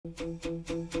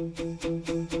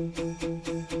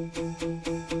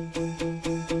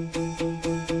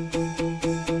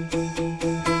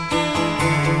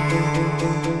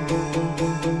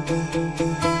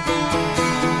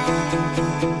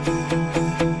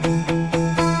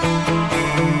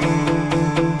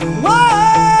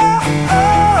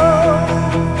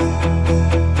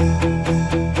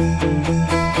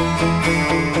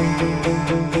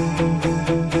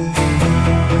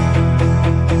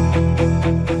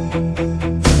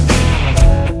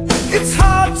It's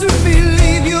hard to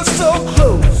believe you're so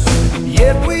close,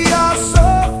 yet we are so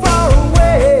far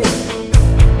away.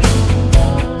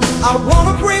 I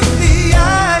wanna break the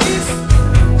ice,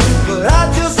 but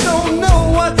I just don't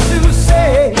know what to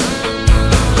say.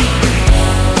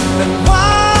 And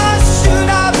why should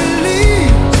I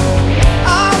believe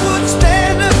I would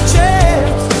stand a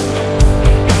chance?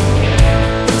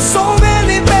 So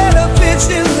many better fish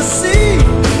in the sea,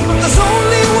 but there's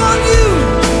only one you,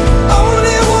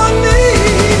 only one me.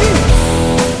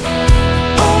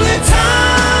 Only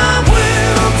time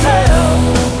will tell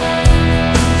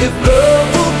if love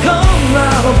will come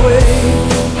my way.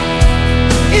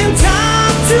 In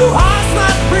time, two hearts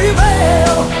might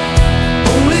prevail.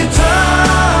 Only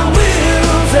time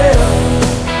will tell.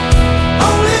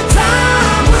 Only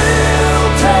time will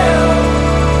tell.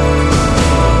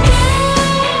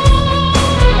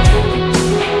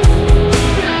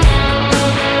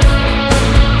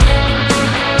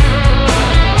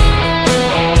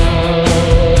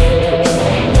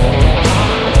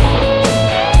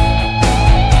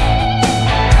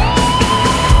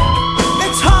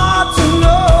 It's hard to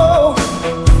know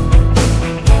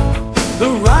the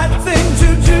right thing to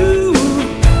do.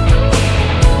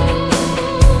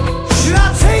 Should I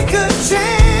take a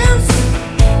chance?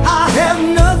 I have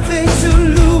nothing to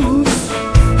lose.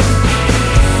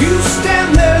 You stand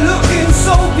there looking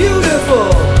so beautiful,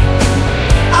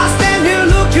 I stand here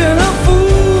looking a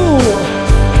fool.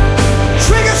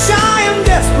 Trigger shy and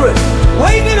desperate,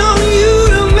 waiting on you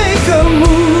to make a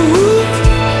move.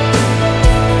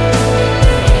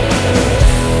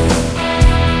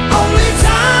 Only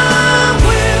time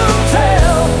will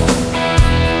tell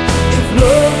if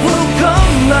love will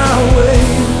come my way.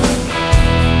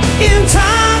 In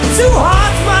time, two hearts